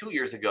go back 2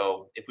 years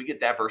ago, if we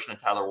get that version of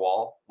Tyler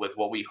Wall with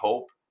what we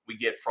hope we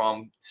get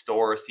from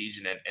Storr,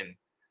 Segan, and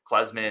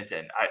Klesmit,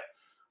 and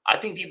I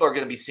think people are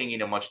going to be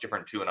singing a much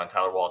different tune on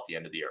Tyler Wall at the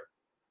end of the year.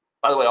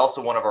 By the way,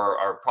 also one of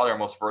our probably our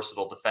most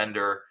versatile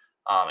defender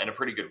and a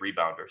pretty good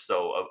rebounder.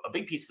 So a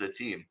big piece of the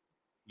team.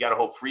 You got to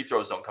hope free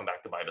throws don't come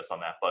back to bite us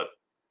on that. But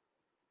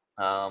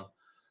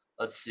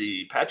let's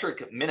see.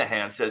 Patrick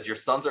Minahan says, your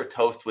Suns are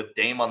toast with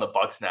Dame on the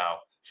Bucks now.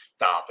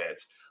 Stop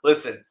it.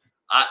 Listen,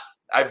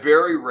 I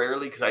very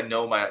rarely, because I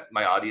know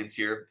my audience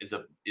here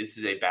this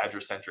is a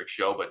Badger-centric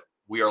show, but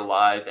we are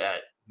live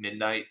at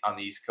midnight on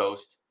the East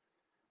Coast.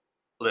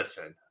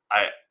 Listen,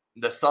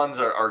 the Suns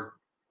are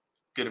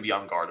going to be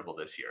unguardable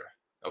this year.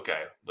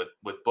 Okay,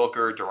 with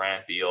Booker,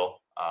 Durant, Beal,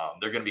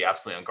 they're going to be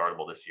absolutely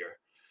unguardable this year.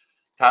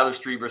 Tyler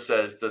Strieber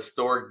says, does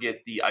Storr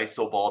get the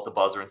ISO ball at the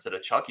buzzer instead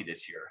of Chucky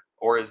this year?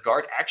 Or is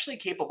Gard actually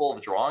capable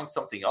of drawing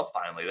something up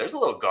finally? There's a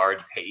little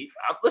Gard hate.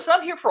 Listen,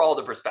 I'm here for all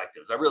the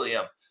perspectives. I really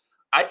am.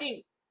 I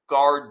think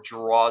Gard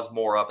draws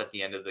more up at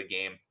the end of the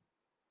game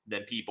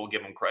than people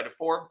give him credit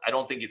for. I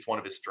don't think it's one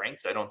of his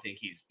strengths. I don't think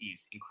he's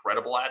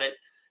incredible at it.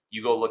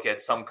 You go look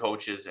at some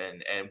coaches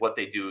and what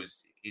they do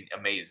is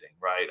amazing,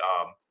 right?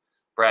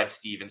 Brad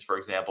Stevens, for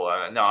example.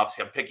 Now,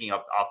 obviously, I'm picking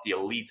up off the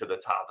elite to the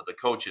top of the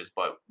coaches,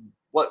 but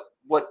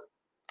what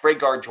Greg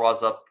Gard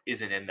draws up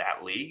isn't in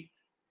that league.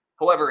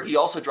 However, he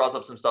also draws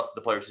up some stuff that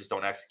the players just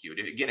don't execute.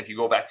 Again, if you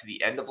go back to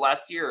the end of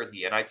last year,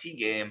 the NIT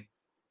game,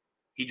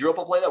 he drew up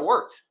a play that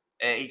worked,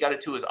 and he got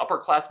it to his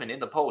upperclassmen in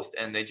the post,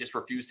 and they just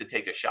refused to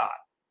take a shot.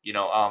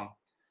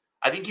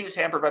 I think he was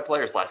hampered by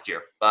players last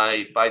year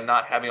by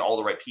not having all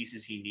the right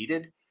pieces he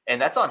needed, and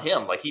that's on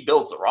him. Like, he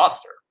builds the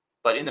roster,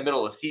 but in the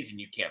middle of the season,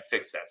 you can't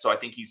fix that. So I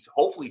think he's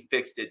hopefully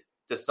fixed it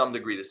to some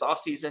degree this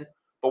offseason,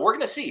 but we're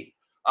going to see.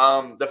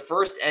 The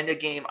first end of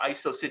game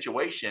ISO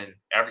situation,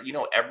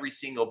 every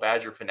single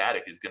Badger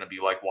fanatic is going to be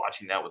like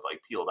watching that with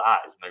like peeled eyes,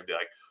 and they'll be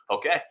like,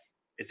 okay,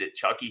 is it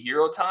Chucky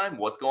hero time?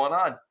 What's going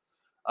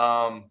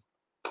on?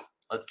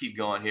 Let's keep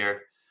going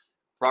here.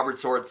 Robert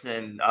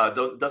Sorensen,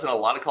 doesn't a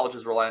lot of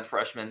colleges rely on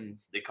freshmen?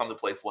 They come to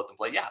play, so let them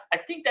play. Yeah, I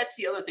think that's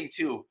the other thing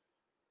too.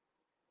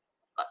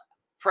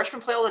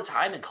 Freshmen play all the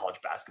time in college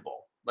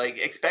basketball. Like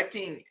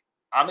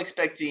I'm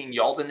expecting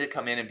Yalden to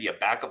come in and be a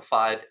backup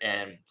 5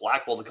 and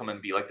Blackwell to come in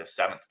and be like the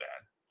 7th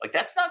man. Like,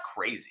 that's not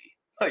crazy.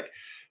 Like,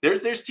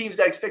 there's teams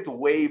that expect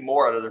way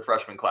more out of their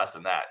freshman class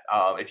than that.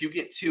 If you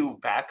get 2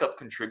 backup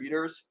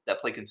contributors that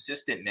play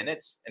consistent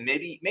minutes, and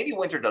maybe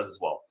Winter does as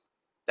well,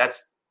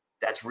 that's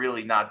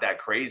really not that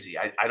crazy.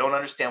 I don't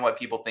understand why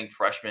people think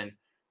freshmen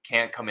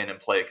can't come in and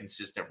play a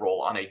consistent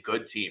role on a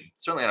good team.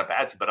 Certainly on a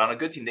bad team, but on a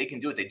good team, they can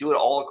do it. They do it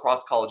all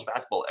across college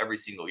basketball every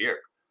single year.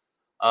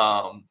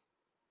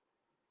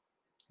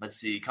 Let's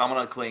see. Comment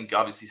on Klink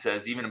obviously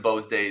says, even in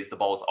Bo's days, the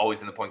ball was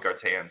always in the point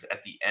guard's hands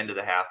at the end of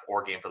the half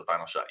or game for the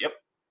final shot. Yep.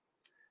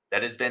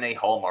 That has been a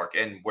hallmark.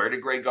 And where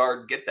did Greg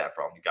Gard get that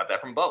from? He got that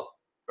from Bo,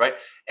 right?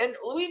 And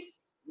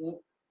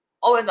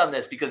I'll end on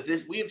this because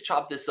we have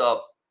chopped this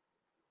up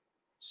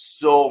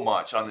so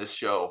much on this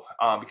show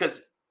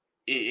because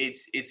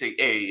it's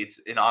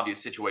an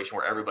obvious situation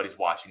where everybody's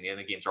watching. The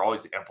end of the games are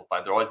always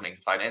amplified. They're always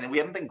magnified. And we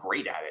haven't been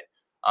great at it.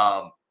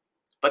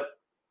 But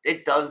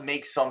it does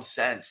make some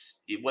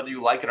sense, whether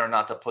you like it or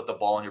not, to put the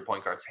ball in your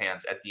point guard's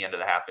hands at the end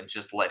of the half and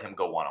just let him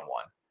go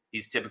one-on-one.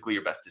 He's typically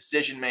your best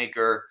decision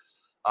maker.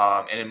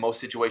 And in most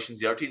situations,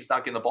 the other team's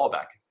not getting the ball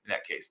back in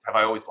that case. Have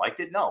I always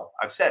liked it? No,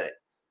 I've said it.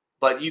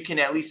 But you can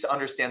at least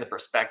understand the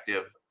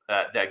perspective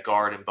that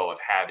Gard and Bo have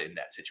had in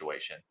that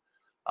situation.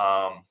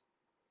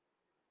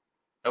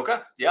 Okay.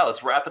 Yeah,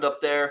 let's wrap it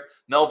up there.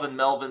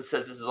 Melvin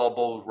says this is all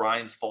Bo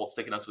Ryan's fault,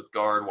 sticking us with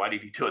Gard. Why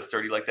did he do us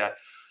dirty like that?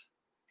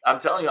 I'm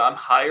telling you, I'm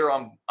higher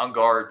on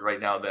Gard right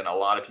now than a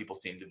lot of people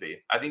seem to be.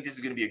 I think this is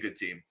going to be a good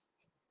team.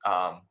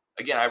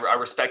 Again, I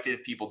respect it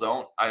if people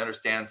don't. I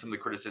understand some of the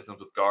criticisms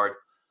with Gard.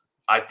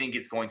 I think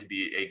it's going to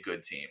be a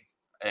good team.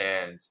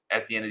 And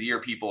at the end of the year,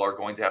 people are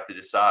going to have to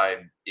decide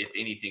if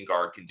anything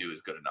Gard can do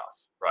is good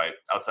enough. right?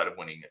 Outside of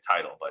winning a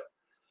title. But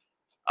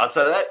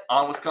outside of that,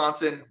 on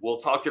Wisconsin. We'll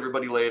talk to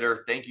everybody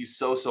later. Thank you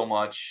so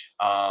much.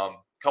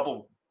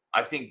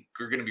 I think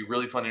are going to be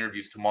really fun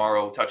interviews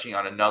tomorrow, touching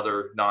on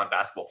another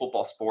non-basketball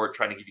football sport,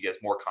 trying to give you guys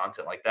more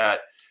content like that,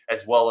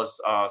 as well as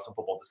some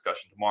football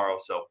discussion tomorrow.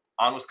 So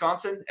on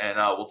Wisconsin, and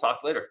we'll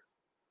talk later.